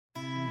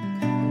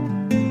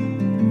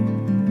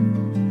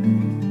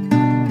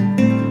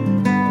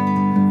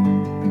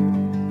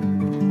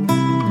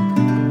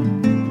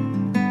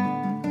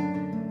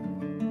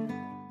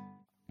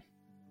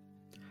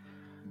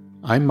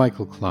I'm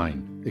Michael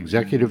Klein,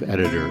 Executive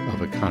Editor of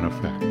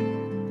EconoFact,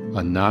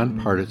 a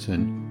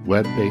nonpartisan,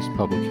 web-based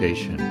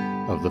publication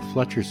of the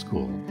Fletcher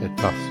School at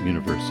Tufts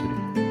University.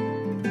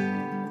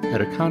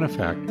 At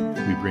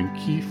EconoFact, we bring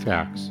key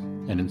facts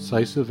and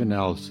incisive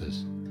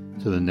analysis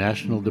to the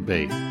national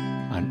debate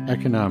on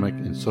economic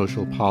and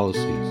social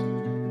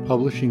policies,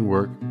 publishing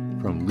work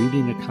from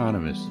leading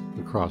economists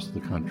across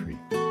the country.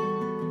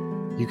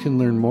 You can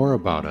learn more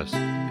about us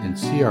and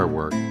see our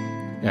work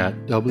at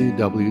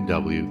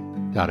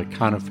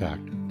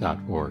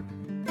www.econofact.org.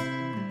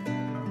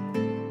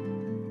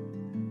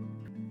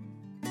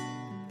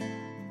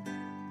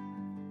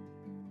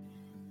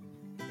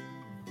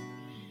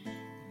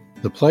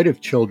 The plight of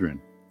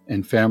children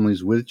and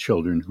families with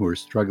children who are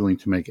struggling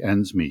to make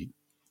ends meet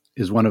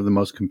is one of the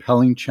most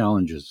compelling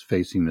challenges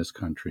facing this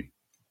country.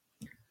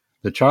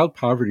 The child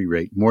poverty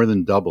rate more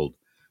than doubled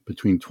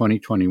between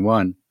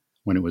 2021,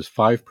 when it was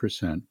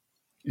 5%,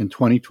 and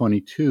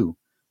 2022,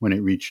 when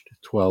it reached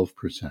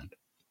 12%.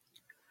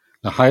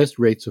 The highest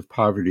rates of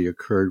poverty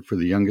occurred for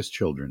the youngest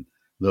children,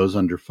 those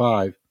under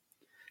 5,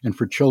 and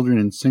for children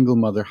in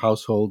single-mother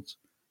households,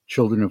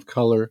 children of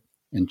color,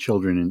 and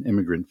children in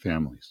immigrant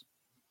families.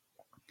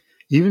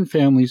 Even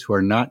families who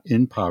are not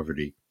in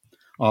poverty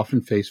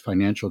often face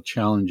financial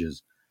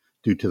challenges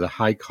due to the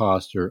high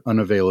cost or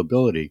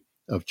unavailability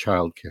of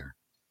childcare.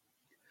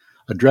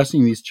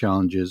 Addressing these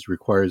challenges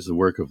requires the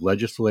work of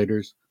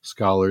legislators,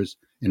 scholars,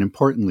 and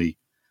importantly,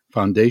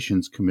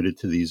 foundations committed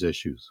to these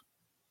issues.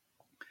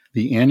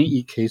 The Annie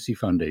E. Casey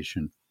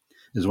Foundation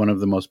is one of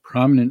the most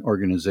prominent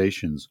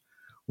organizations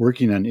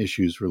working on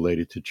issues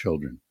related to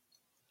children.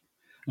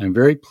 I'm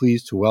very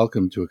pleased to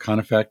welcome to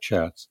EconoFact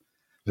Chats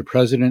the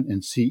president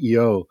and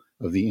CEO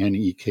of the Annie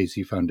E.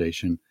 Casey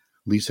Foundation,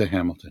 Lisa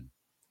Hamilton.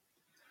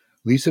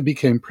 Lisa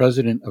became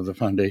president of the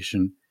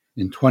foundation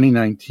in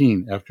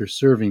 2019 after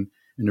serving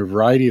in a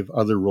variety of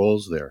other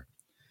roles there,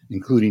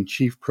 including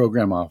chief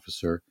program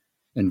officer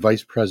and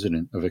vice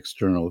president of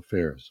external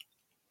affairs.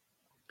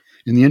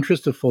 In the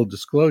interest of full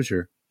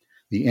disclosure,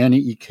 the Annie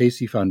E.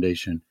 Casey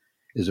Foundation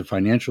is a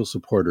financial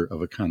supporter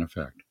of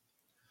EconoFact.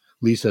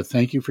 Lisa,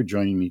 thank you for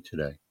joining me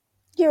today.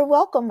 You're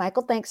welcome,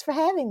 Michael. Thanks for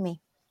having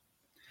me.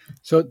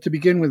 So to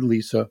begin with,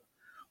 Lisa,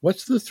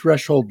 what's the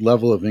threshold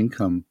level of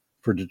income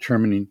for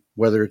determining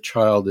whether a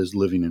child is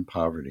living in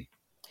poverty?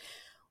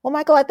 Well,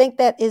 Michael, I think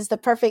that is the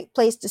perfect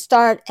place to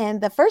start.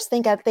 And the first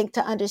thing I think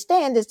to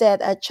understand is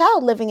that a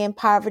child living in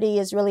poverty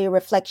is really a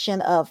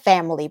reflection of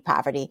family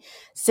poverty,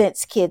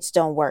 since kids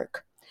don't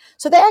work.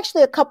 So there are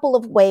actually a couple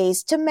of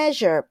ways to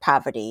measure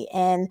poverty.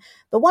 And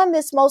the one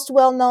that's most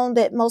well known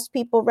that most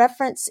people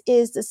reference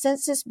is the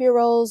Census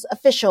Bureau's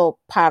official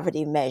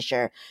poverty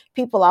measure.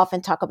 People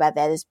often talk about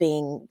that as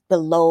being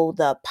below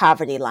the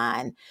poverty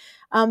line.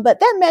 But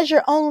that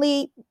measure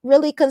only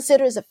really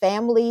considers a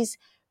family's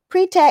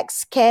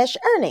pre-tax cash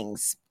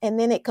earnings. And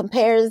then it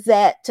compares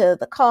that to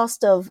the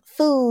cost of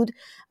food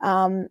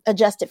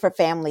adjusted for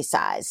family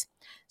size.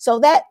 So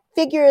that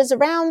figure is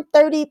around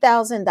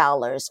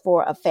 $30,000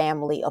 for a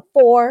family of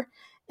 4.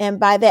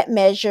 And by that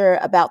measure,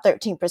 about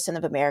 13%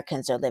 of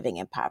Americans are living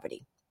in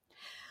poverty.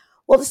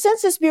 Well, the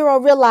Census Bureau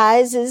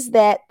realizes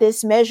that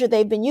this measure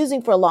they've been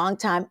using for a long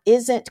time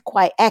isn't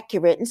quite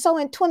accurate. And so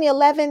in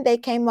 2011, they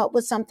came up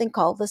with something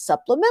called the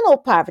Supplemental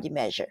Poverty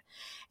Measure.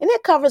 And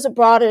it covers a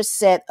broader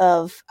set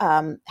of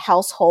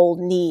household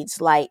needs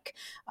like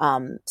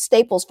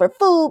staples for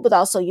food, but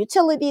also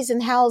utilities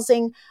and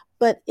housing.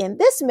 But in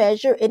this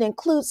measure, it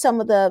includes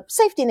some of the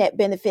safety net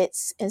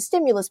benefits and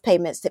stimulus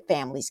payments that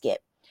families get.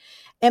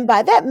 And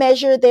by that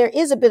measure, there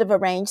is a bit of a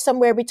range,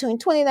 somewhere between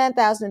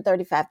 $29,000 and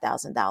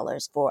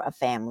 $35,000 for a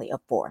family of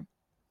 4.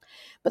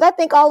 But I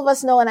think all of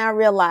us know in our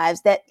real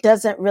lives that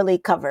doesn't really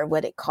cover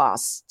what it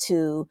costs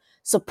to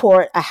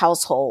support a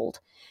household.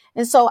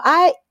 And so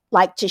I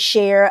like to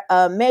share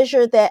a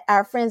measure that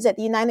our friends at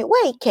the United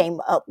Way came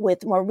up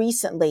with more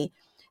recently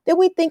that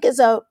we think is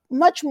a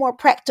much more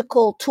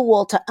practical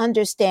tool to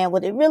understand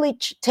what it really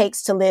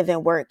takes to live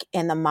and work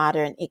in the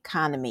modern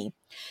economy.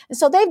 And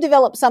so they've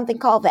developed something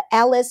called the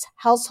ALICE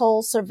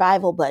Household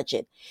Survival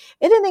Budget.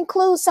 And it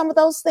includes some of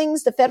those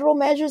things the federal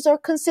measures are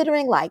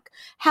considering, like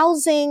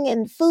housing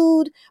and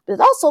food, but it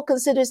also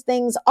considers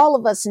things all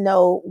of us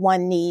know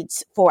one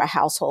needs for a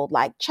household,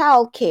 like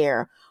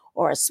childcare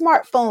or a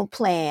smartphone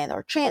plan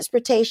or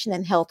transportation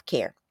and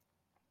healthcare.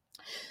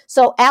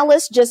 So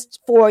ALICE, just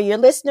for your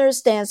listeners,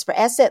 stands for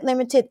Asset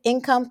Limited,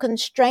 Income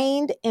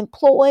Constrained,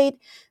 Employed.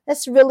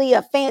 That's really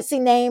a fancy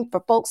name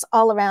for folks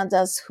all around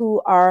us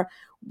who are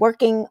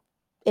working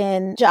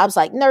in jobs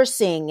like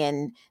nursing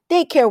and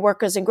daycare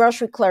workers and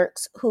grocery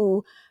clerks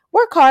who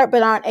work hard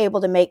but aren't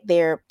able to make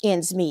their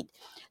ends meet.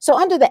 So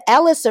under the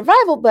ALICE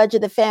survival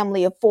budget, the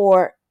family of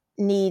 4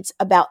 needs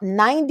about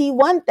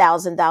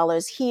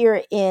 $91,000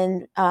 here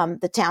in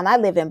the town I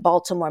live in,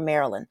 Baltimore,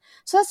 Maryland.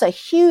 So that's a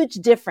huge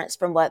difference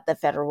from what the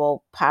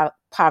federal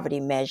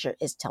poverty measure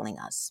is telling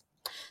us.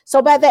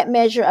 So by that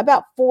measure,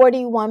 about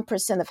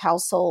 41% of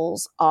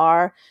households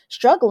are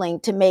struggling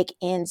to make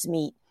ends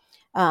meet.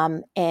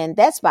 And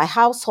that's by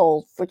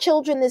household. For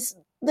children, it's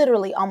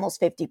literally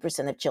almost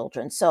 50% of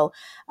children. So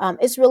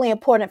it's really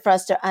important for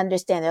us to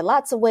understand there are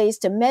lots of ways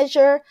to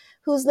measure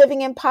who's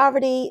living in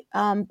poverty,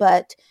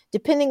 but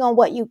depending on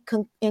what you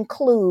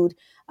include,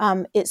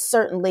 it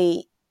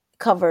certainly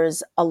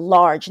covers a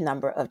large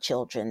number of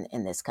children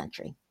in this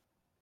country.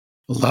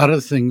 A lot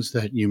of things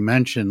that you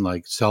mentioned,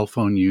 like cell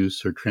phone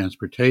use or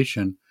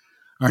transportation,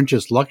 aren't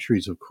just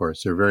luxuries, of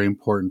course. They're very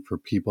important for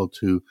people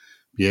to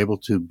be able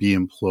to be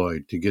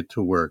employed, to get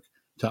to work,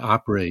 to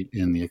operate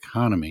in the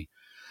economy.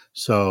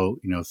 So,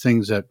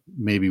 things that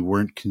maybe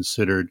weren't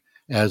considered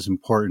as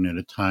important at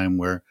a time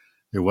where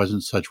there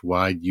wasn't such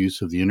wide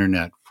use of the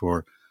internet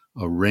for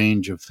a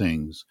range of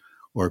things,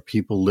 or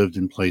people lived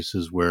in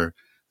places where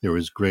there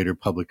was greater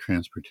public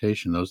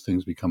transportation. Those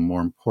things become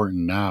more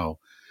important now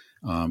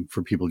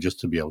for people just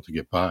to be able to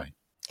get by.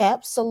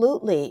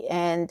 Absolutely.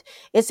 And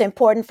it's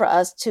important for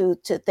us to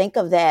think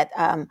of that,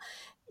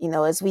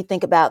 as we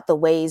think about the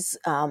ways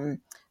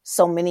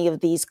so many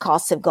of these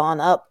costs have gone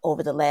up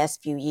over the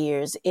last few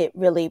years. It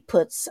really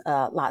puts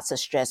lots of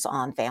stress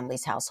on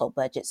families' household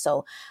budgets.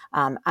 So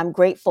I'm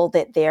grateful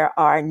that there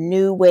are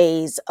new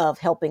ways of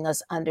helping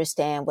us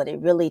understand what it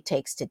really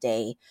takes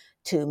today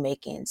to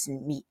make ends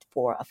meet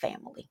for a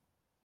family.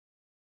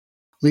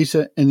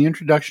 Lisa, in the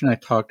introduction, I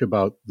talked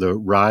about the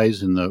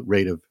rise in the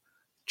rate of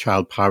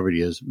child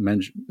poverty as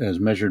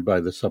measured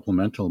by the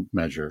supplemental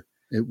measure.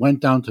 It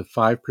went down to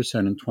 5%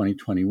 in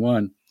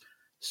 2021,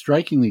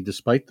 strikingly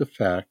despite the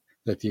fact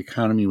that the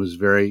economy was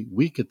very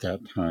weak at that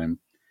time,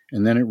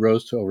 and then it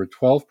rose to over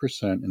 12%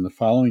 in the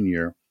following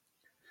year.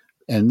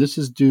 And this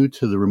is due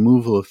to the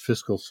removal of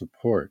fiscal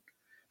support.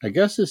 I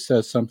guess this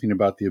says something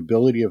about the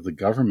ability of the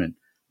government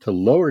to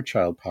lower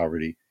child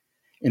poverty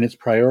in its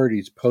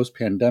priorities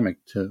post-pandemic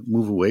to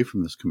move away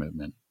from this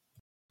commitment.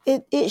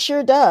 It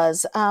sure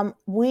does.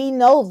 We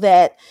know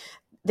that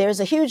there's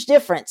a huge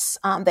difference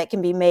that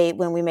can be made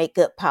when we make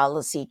good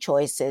policy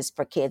choices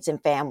for kids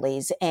and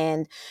families.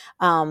 And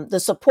the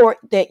support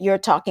that you're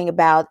talking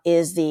about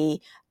is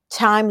the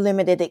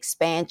time-limited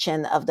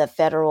expansion of the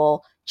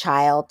federal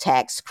child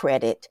tax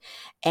credit.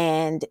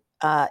 And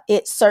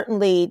it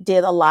certainly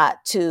did a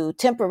lot to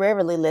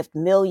temporarily lift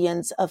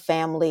millions of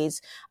families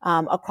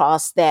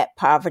across that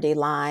poverty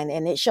line.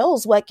 And it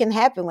shows what can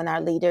happen when our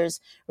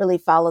leaders really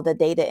follow the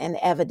data and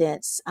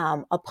evidence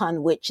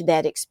upon which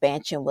that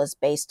expansion was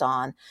based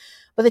on.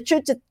 But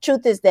the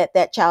truth is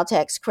that child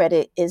tax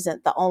credit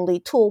isn't the only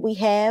tool we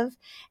have.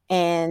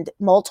 And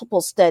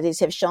multiple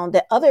studies have shown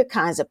that other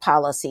kinds of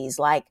policies,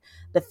 like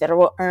the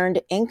federal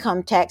earned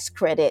income tax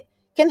credit,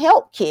 can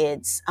help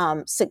kids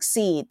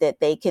succeed, that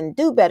they can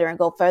do better and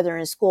go further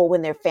in school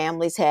when their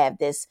families have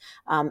this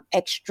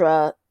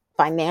extra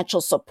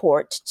financial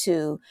support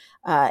to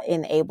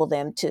enable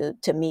them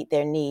to meet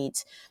their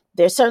needs.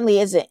 There certainly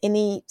isn't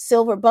any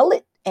silver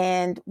bullet,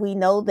 and we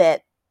know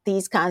that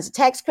these kinds of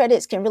tax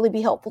credits can really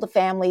be helpful to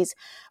families,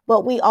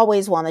 but we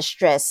always want to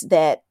stress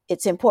that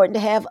it's important to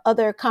have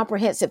other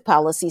comprehensive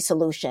policy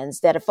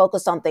solutions that are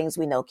focused on things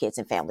we know kids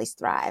and families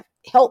thrive,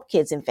 help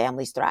kids and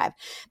families thrive.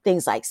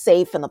 Things like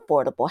safe and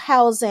affordable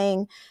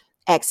housing,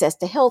 access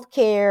to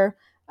healthcare,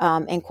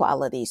 and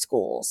quality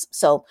schools.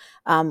 So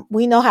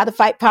we know how to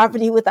fight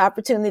poverty with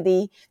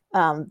opportunity.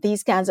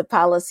 These kinds of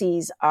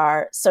policies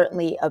are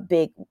certainly a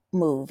big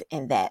move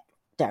in that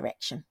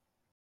direction.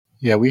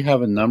 Yeah, we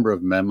have a number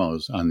of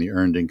memos on the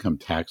earned income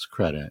tax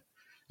credit,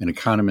 and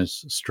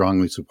economists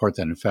strongly support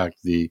that. In fact,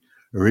 the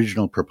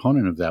original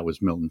proponent of that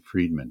was Milton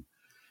Friedman,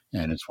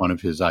 and it's one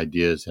of his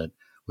ideas that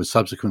was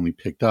subsequently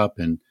picked up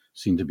and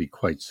seemed to be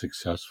quite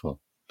successful.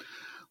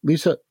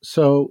 Lisa,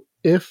 so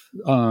if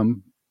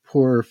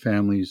poorer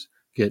families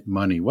get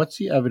money, what's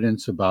the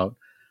evidence about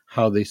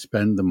how they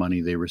spend the money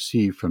they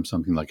receive from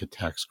something like a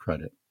tax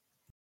credit?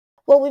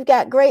 Well, we've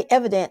got great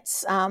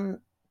evidence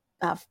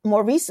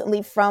more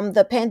recently from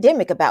the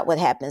pandemic about what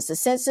happens. The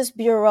Census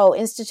Bureau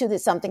instituted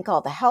something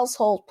called the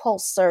Household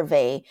Pulse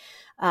Survey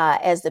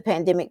as the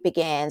pandemic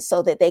began,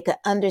 so that they could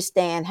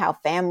understand how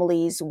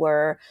families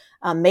were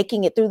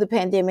making it through the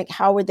pandemic,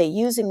 how were they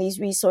using these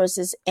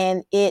resources.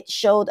 And it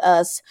showed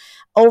us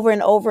over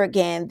and over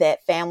again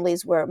that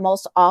families were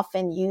most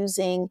often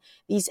using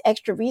these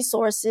extra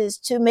resources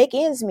to make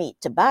ends meet,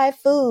 to buy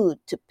food,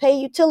 to pay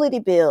utility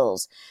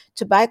bills,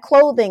 to buy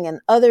clothing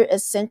and other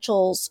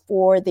essentials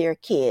for their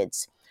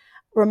kids.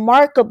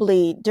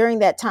 Remarkably, during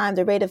that time,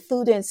 the rate of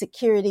food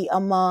insecurity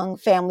among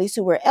families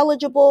who were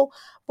eligible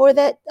for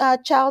that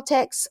child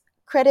tax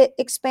credit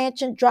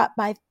expansion dropped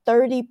by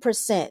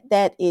 30%.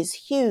 That is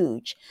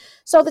huge.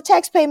 So the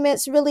tax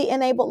payments really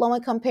enabled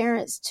low-income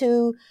parents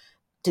to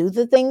do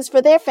the things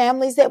for their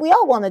families that we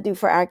all want to do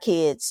for our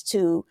kids,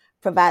 to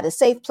provide a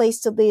safe place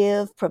to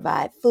live,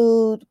 provide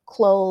food,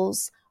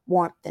 clothes,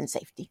 warmth, and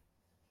safety.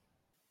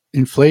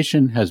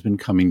 Inflation has been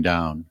coming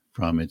down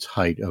from its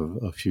height of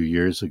a few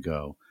years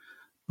ago,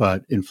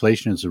 but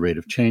inflation is the rate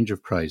of change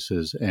of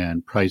prices,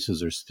 and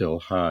prices are still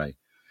high.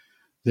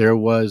 There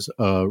was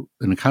an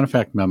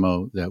EconoFact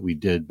memo that we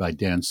did by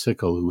Dan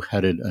Sickle, who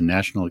headed a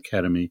National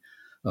Academy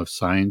of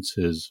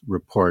Sciences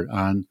report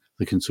on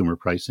the Consumer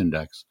Price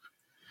Index.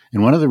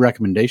 And one of the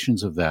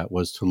recommendations of that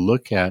was to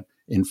look at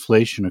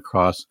inflation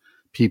across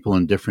people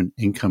in different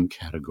income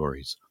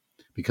categories,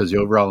 because the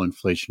overall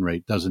inflation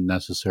rate doesn't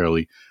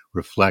necessarily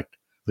reflect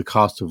the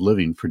cost of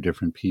living for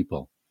different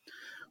people.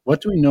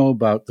 What do we know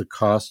about the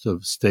cost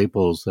of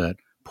staples that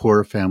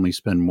poorer families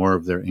spend more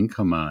of their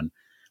income on?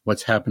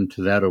 What's happened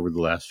to that over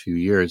the last few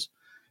years?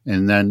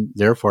 And then,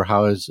 therefore,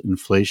 how has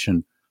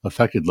inflation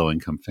affected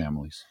low-income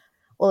families?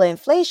 Well,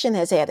 inflation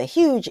has had a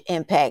huge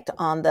impact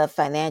on the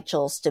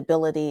financial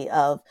stability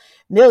of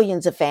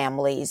millions of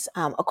families.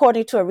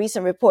 According to a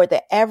recent report,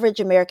 the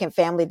average American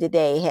family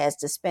today has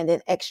to spend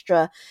an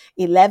extra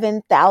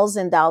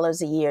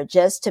 $11,000 a year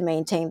just to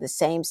maintain the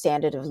same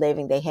standard of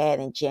living they had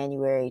in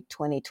January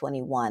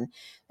 2021.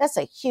 That's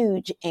a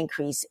huge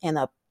increase in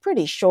a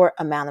pretty short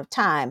amount of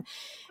time.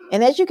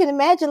 And as you can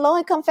imagine,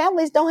 low-income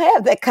families don't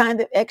have that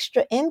kind of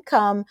extra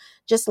income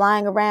just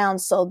lying around.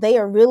 So they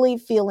are really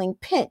feeling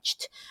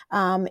pinched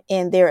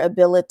in their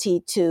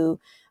ability to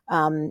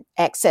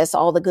access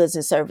all the goods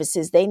and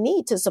services they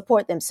need to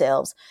support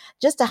themselves.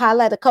 Just to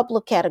highlight a couple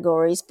of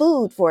categories,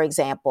 food, for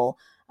example.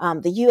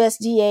 The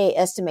USDA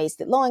estimates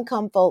that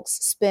low-income folks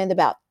spend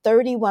about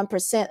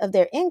 31% of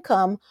their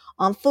income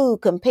on food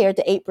compared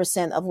to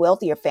 8% of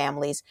wealthier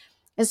families.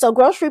 And so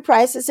grocery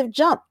prices have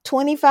jumped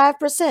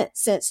 25%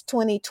 since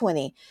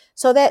 2020.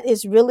 So that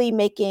is really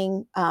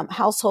making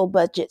household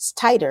budgets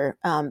tighter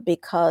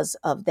because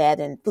of that.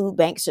 And food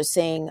banks are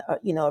seeing,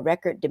 a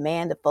record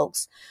demand of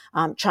folks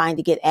trying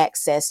to get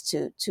access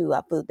to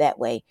food that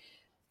way.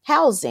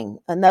 Housing,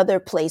 another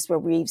place where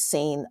we've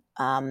seen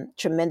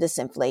tremendous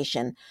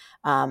inflation.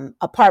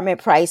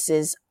 Apartment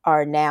prices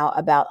are now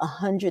about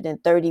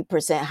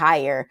 130%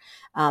 higher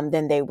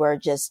than they were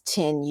just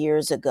 10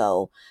 years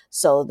ago.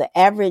 So the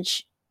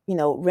average,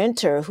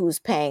 renter who's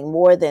paying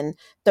more than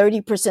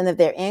 30% of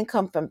their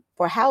income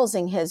for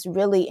housing has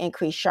really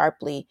increased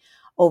sharply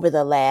over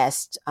the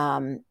last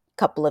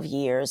couple of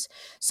years.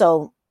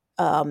 So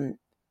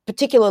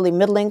particularly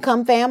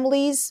middle-income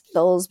families,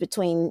 those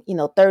between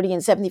 $30,000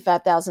 and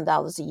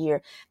 $75,000 a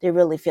year, they're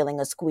really feeling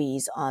a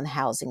squeeze on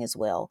housing as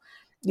well.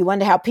 You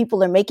wonder how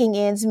people are making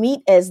ends meet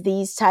as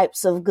these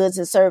types of goods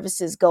and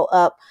services go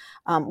up.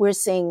 We're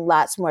seeing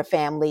lots more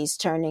families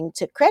turning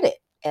to credit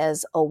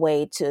as a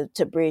way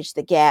to bridge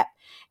the gap.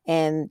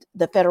 And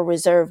the Federal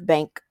Reserve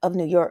Bank of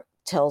New York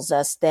tells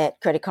us that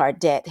credit card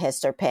debt has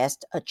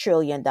surpassed $1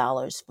 trillion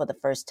for the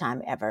first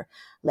time ever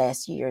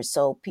last year.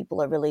 So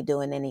people are really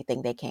doing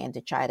anything they can to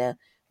try to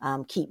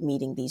keep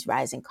meeting these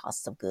rising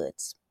costs of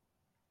goods.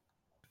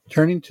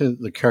 Turning to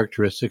the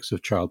characteristics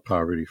of child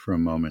poverty for a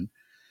moment,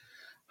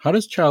 how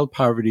does child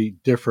poverty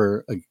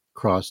differ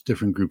across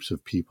different groups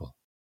of people?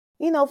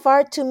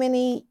 Far too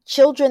many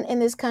children in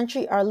this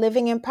country are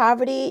living in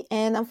poverty,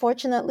 and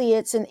unfortunately,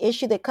 it's an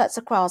issue that cuts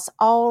across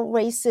all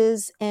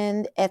races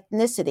and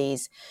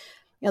ethnicities.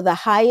 The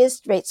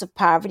highest rates of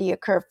poverty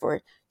occur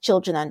for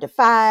children under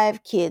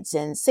 5, kids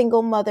in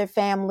single mother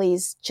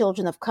families,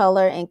 children of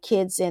color, and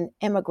kids in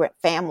immigrant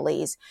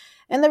families.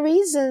 And the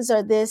reasons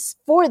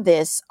for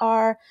this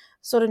are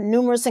sort of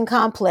numerous and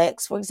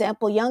complex. For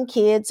example, young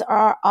kids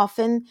are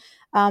often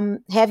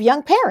have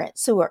young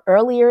parents who are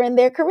earlier in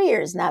their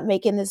careers, not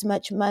making as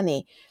much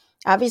money.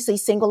 Obviously,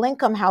 single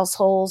income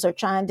households are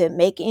trying to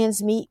make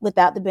ends meet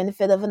without the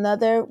benefit of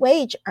another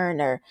wage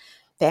earner.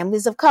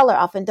 Families of color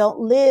often don't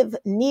live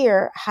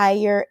near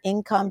higher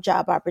income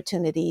job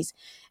opportunities.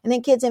 And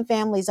then kids and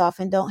families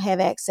often don't have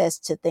access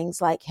to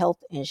things like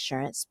health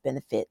insurance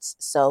benefits.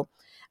 So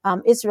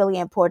it's really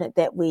important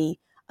that we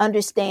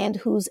understand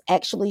who's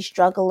actually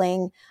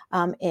struggling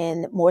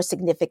in more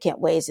significant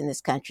ways in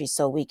this country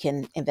so we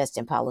can invest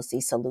in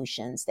policy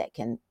solutions that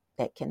can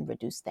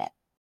reduce that.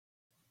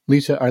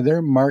 Lisa, are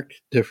there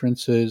marked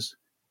differences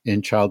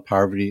in child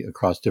poverty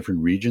across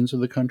different regions of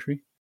the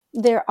country?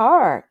 There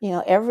are.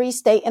 Every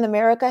state in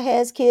America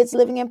has kids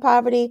living in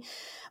poverty,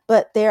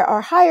 but there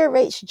are higher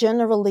rates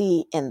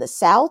generally in the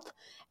South,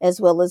 as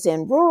well as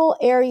in rural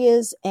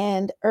areas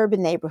and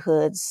urban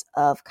neighborhoods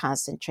of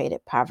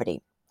concentrated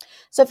poverty.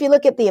 So if you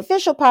look at the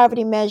official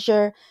poverty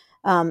measure,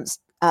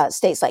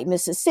 states like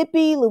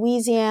Mississippi,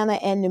 Louisiana,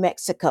 and New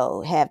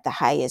Mexico have the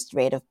highest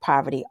rate of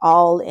poverty,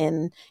 all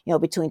in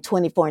between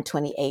 24 and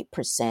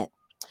 28%.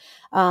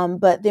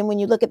 But then when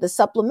you look at the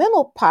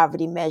supplemental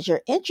poverty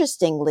measure,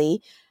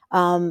 interestingly,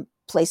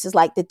 places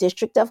like the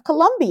District of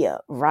Columbia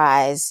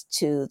rise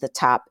to the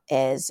top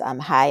as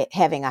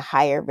having a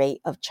higher rate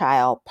of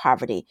child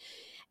poverty.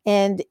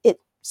 And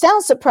it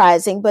sounds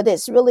surprising, but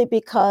it's really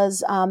because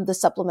the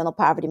supplemental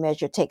poverty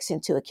measure takes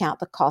into account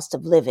the cost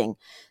of living.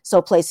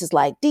 So places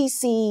like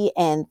DC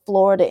and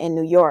Florida and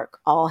New York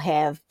all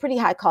have pretty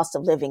high cost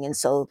of living. And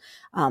so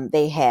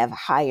they have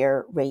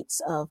higher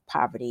rates of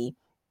poverty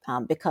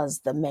because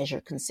the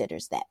measure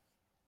considers that.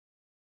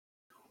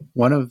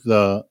 One of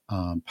the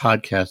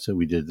podcasts that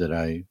we did that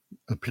I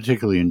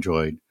particularly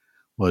enjoyed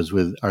was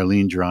with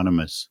Arlene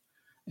Geronimus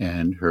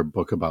and her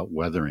book about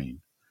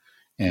weathering.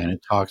 And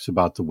it talks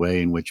about the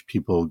way in which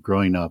people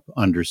growing up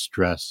under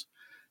stress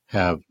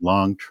have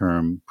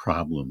long-term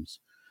problems.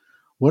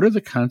 What are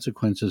the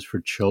consequences for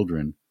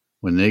children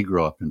when they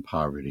grow up in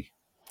poverty?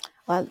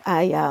 Well,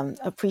 I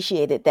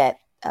appreciated that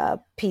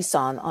piece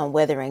on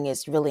weathering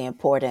is really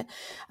important,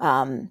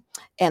 and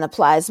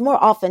applies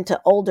more often to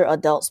older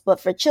adults. But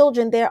for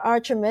children, there are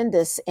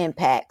tremendous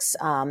impacts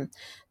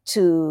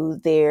to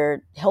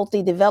their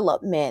healthy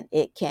development.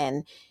 It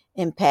can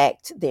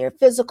impact their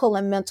physical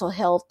and mental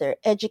health, their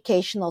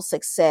educational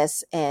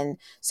success, and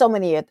so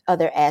many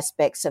other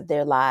aspects of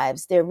their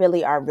lives. There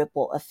really are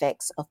ripple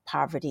effects of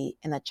poverty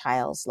in a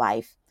child's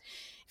life.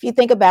 If you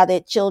think about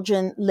it,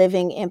 children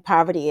living in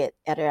poverty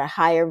at a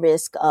higher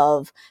risk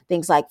of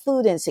things like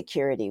food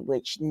insecurity,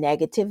 which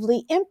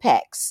negatively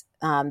impacts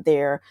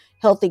their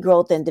healthy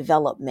growth and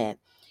development.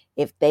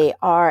 If they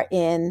are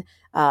in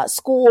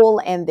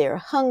school and they're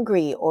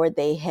hungry, or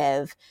they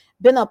have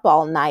been up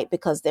all night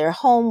because their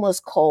home was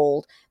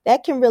cold,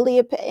 that can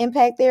really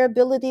impact their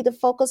ability to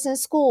focus in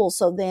school.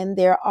 So then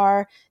there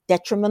are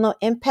detrimental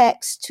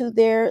impacts to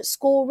their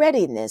school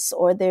readiness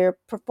or their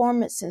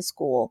performance in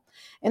school.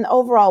 And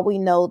overall, we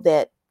know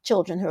that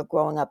children who are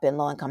growing up in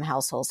low-income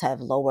households have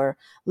lower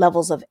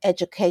levels of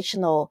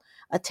educational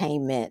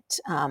attainment,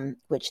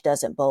 which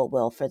doesn't bode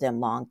well for them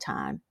long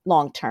term.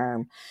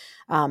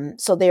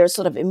 So there are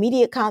sort of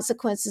immediate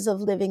consequences of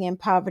living in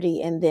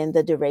poverty, and then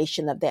the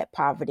duration of that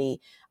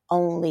poverty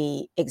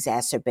only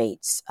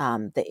exacerbates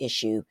the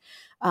issue.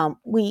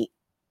 We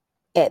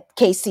at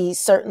KC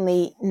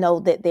certainly know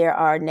that there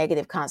are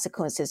negative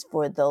consequences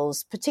for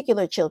those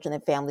particular children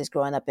and families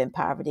growing up in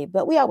poverty,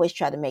 but we always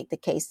try to make the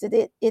case that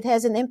it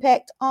has an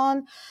impact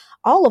on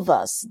all of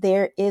us.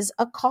 There is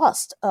a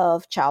cost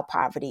of child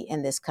poverty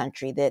in this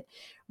country that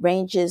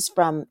ranges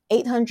from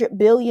 800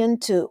 billion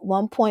to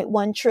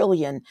 1.1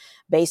 trillion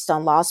based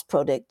on lost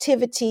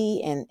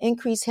productivity and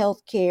increased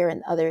health care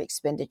and other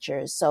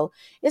expenditures. So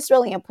it's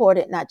really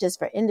important, not just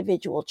for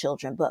individual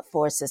children, but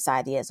for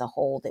society as a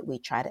whole, that we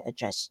try to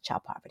address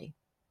child poverty.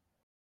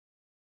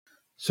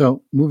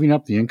 So, moving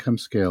up the income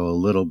scale a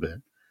little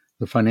bit,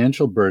 the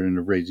financial burden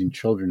of raising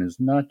children is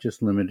not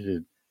just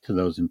limited to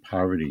those in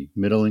poverty.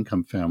 Middle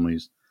income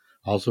families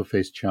also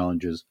face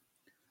challenges,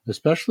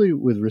 especially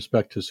with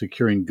respect to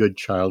securing good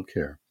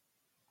childcare.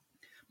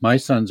 My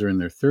sons are in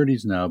their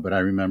 30s now, but I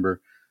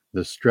remember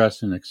the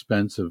stress and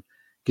expense of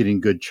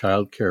getting good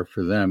childcare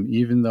for them,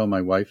 even though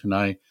my wife and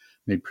I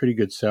made pretty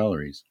good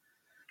salaries.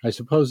 I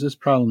suppose this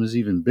problem is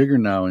even bigger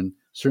now and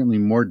certainly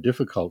more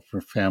difficult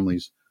for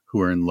families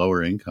who are in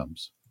lower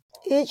incomes.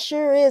 It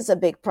sure is a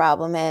big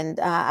problem. And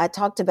I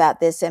talked about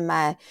this in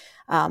my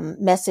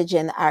message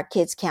in our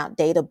Kids Count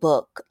data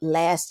book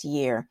last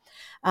year.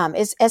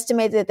 It's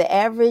estimated that the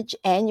average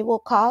annual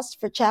cost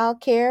for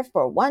childcare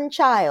for one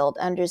child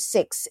under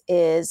 6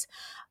 is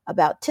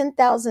about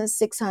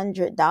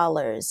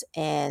 $10,600.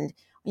 And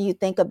when you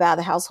think about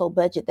a household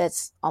budget,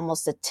 that's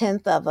almost a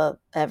tenth of a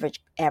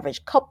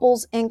average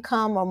couple's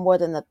income, or more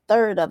than a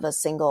third of a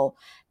single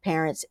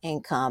parent's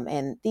income.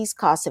 And these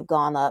costs have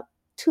gone up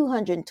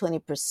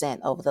 220%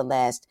 over the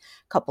last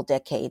couple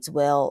decades,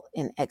 well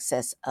in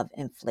excess of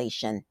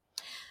inflation.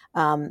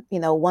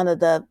 One of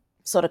the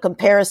sort of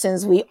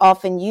comparisons we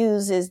often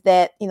use is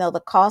that,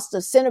 the cost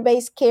of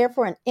center-based care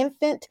for an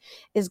infant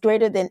is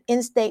greater than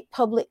in-state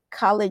public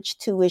college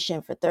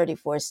tuition for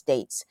 34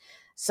 states.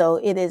 So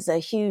it is a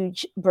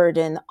huge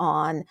burden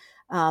on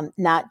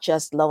not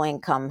just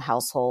low-income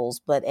households,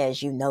 but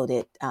as you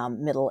noted,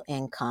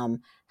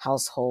 middle-income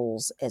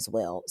households as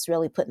well. It's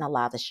really putting a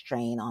lot of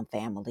strain on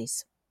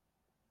families.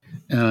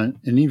 An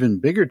even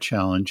bigger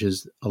challenge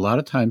is a lot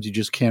of times you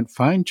just can't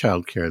find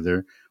childcare.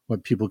 They're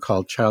what people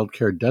call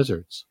childcare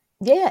deserts.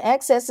 Yeah,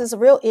 access is a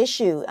real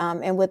issue,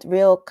 and with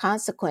real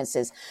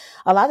consequences.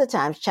 A lot of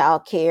times,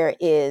 childcare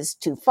is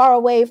too far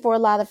away for a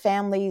lot of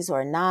families,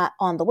 or not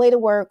on the way to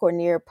work or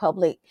near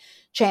public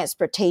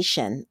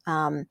transportation.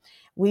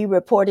 We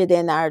reported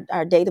in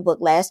our data book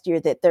last year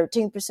that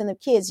 13% of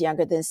kids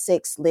younger than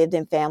 6 lived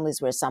in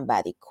families where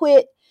somebody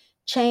quit,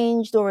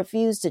 changed, or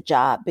refused a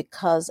job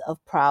because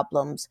of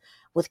problems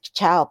with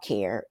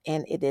childcare.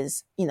 And it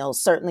is,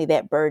 certainly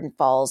that burden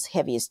falls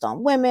heaviest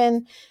on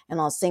women and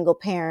on single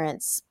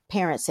parents,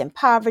 parents in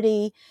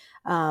poverty,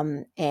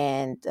 and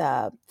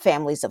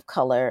families of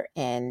color,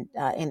 and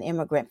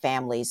immigrant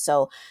families.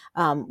 So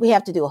we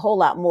have to do a whole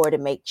lot more to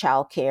make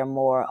childcare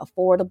more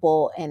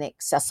affordable and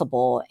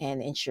accessible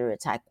and ensure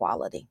it's high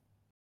quality.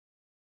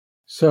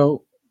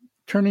 So,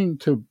 turning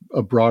to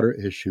a broader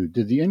issue,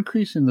 did the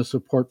increase in the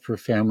support for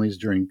families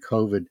during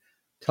COVID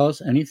tell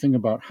us anything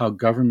about how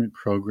government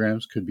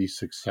programs could be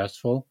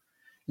successful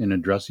in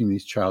addressing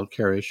these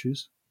childcare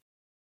issues?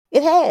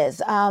 It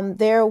has.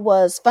 There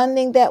was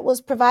funding that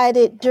was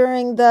provided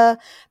during the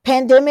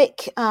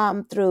pandemic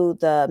through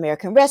the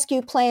American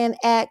Rescue Plan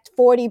Act,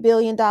 $40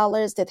 billion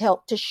that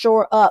helped to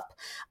shore up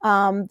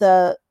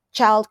the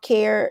child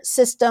care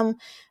system.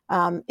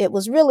 It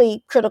was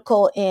really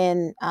critical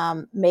in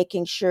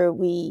making sure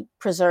we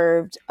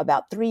preserved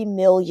about 3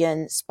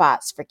 million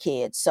spots for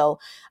kids. So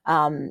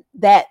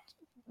that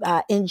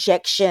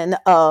injection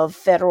of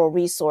federal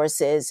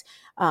resources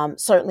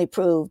certainly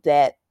proved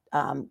that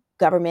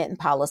government and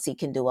policy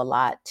can do a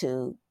lot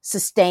to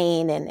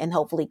sustain and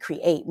hopefully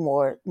create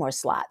more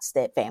slots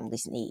that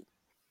families need.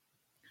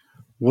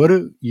 What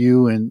do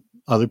you and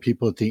other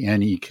people at the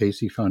Annie E.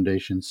 Casey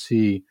Foundation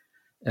see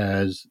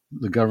as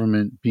the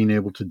government being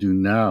able to do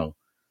now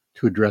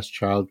to address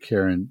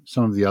childcare and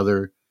some of the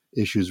other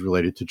issues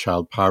related to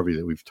child poverty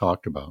that we've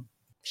talked about?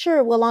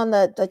 Sure. Well, on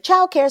the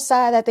child care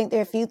side, I think there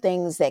are a few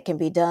things that can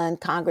be done.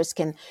 Congress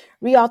can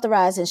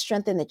reauthorize and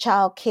strengthen the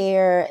Child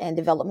Care and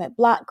Development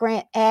Block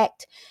Grant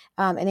Act,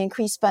 and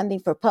increase funding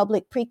for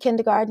public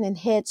pre-kindergarten and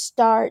Head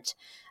Start.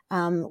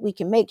 We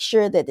can make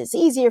sure that it's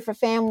easier for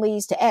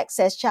families to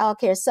access child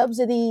care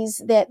subsidies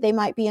that they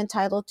might be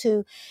entitled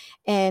to.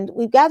 And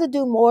we've got to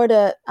do more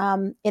to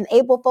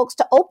enable folks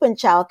to open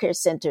child care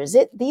centers.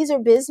 These are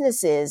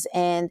businesses,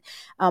 and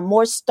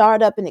more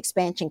startup and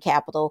expansion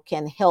capital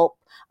can help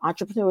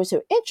entrepreneurs who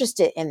are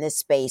interested in this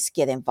space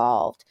get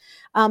involved.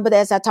 But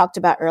as I talked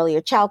about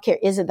earlier, childcare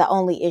isn't the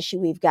only issue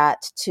we've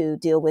got to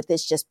deal with.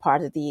 It's just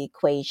part of the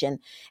equation.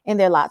 And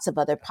there are lots of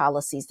other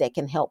policies that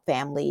can help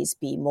families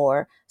be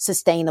more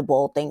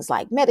sustainable. Things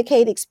like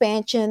Medicaid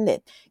expansion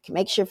that can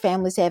make sure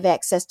families have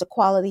access to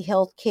quality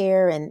health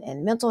care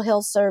and mental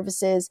health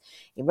services,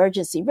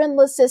 emergency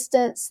rental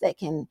assistance that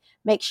can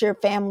make sure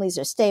families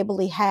are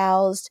stably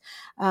housed.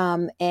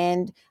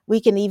 And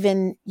we can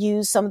even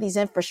use some of these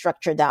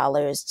infrastructure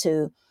dollars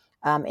to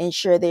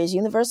ensure there's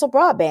universal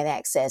broadband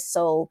access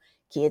so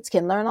kids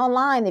can learn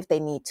online if they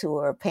need to,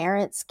 or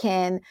parents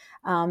can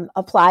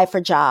apply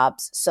for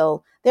jobs.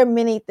 So there are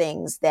many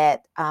things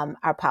that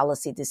our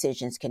policy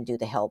decisions can do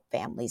to help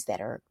families that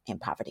are in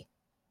poverty.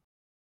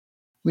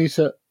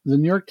 Lisa, the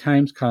New York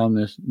Times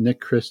columnist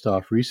Nick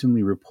Kristof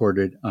recently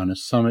reported on a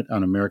summit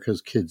on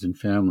America's kids and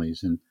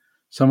families, and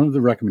some of the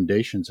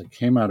recommendations that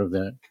came out of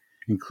that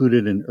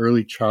included an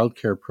early child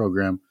care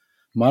program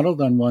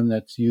modeled on one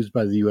that's used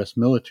by the U.S.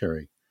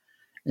 military,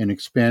 an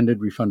expanded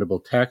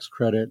refundable tax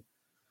credit,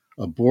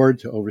 a board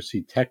to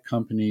oversee tech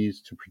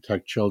companies to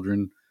protect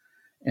children,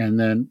 and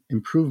then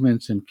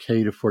improvements in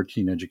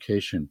K-14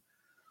 education.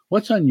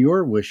 What's on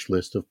your wish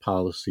list of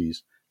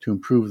policies to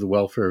improve the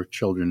welfare of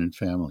children and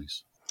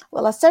families?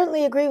 Well, I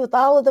certainly agree with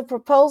all of the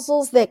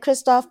proposals that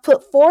Kristof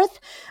put forth,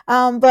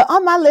 but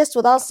on my list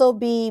would also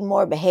be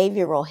more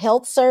behavioral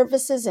health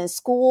services in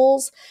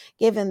schools,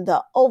 given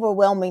the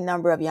overwhelming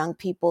number of young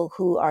people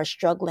who are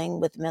struggling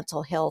with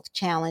mental health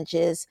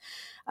challenges.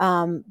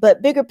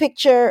 But bigger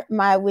picture,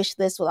 my wish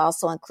list would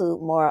also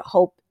include more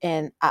hope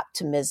and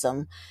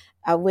optimism.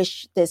 I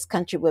wish this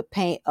country would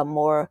paint a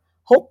more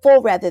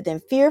hopeful rather than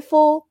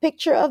fearful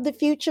picture of the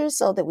future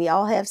so that we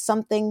all have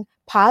something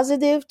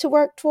positive to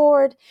work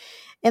toward.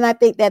 And I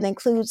think that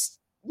includes,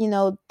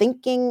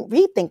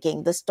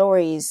 rethinking the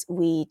stories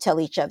we tell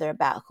each other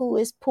about who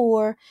is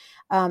poor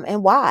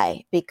and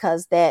why,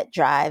 because that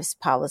drives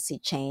policy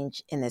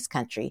change in this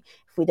country.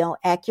 If we don't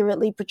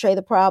accurately portray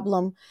the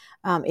problem,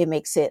 it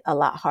makes it a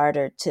lot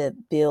harder to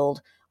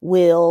build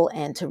will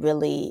and to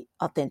really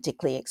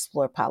authentically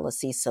explore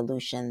policy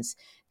solutions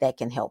that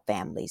can help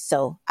families.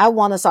 So I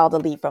want us all to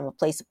lead from a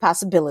place of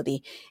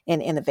possibility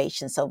and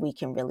innovation so we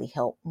can really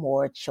help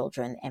more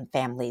children and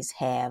families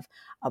have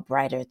a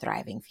brighter,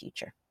 thriving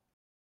future.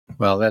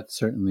 Well, that's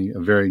certainly a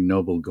very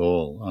noble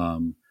goal.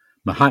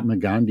 Mahatma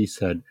Gandhi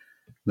said,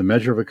 "The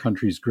measure of a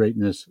country's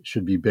greatness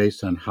should be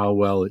based on how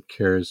well it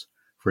cares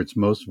for its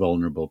most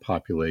vulnerable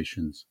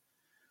populations."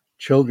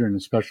 Children,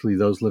 especially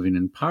those living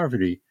in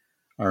poverty,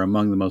 are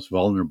among the most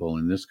vulnerable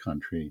in this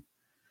country.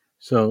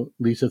 So,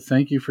 Lisa,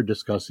 thank you for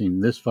discussing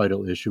this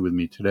vital issue with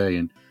me today,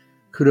 and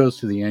kudos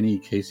to the Annie E.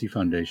 Casey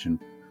Foundation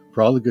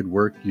for all the good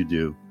work you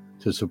do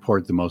to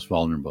support the most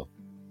vulnerable.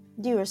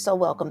 You are so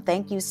welcome.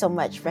 Thank you so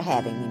much for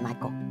having me,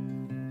 Michael.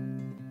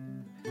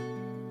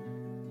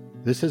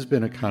 This has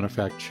been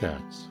EconoFact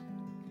Chats.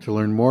 To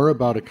learn more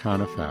about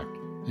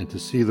EconoFact and to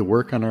see the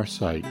work on our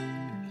site,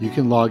 you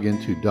can log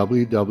into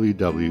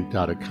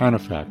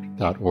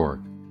www.econofact.org.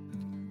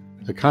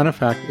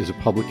 EconoFact is a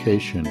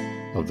publication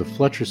of the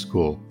Fletcher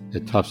School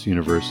at Tufts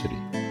University.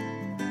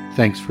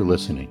 Thanks for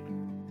listening.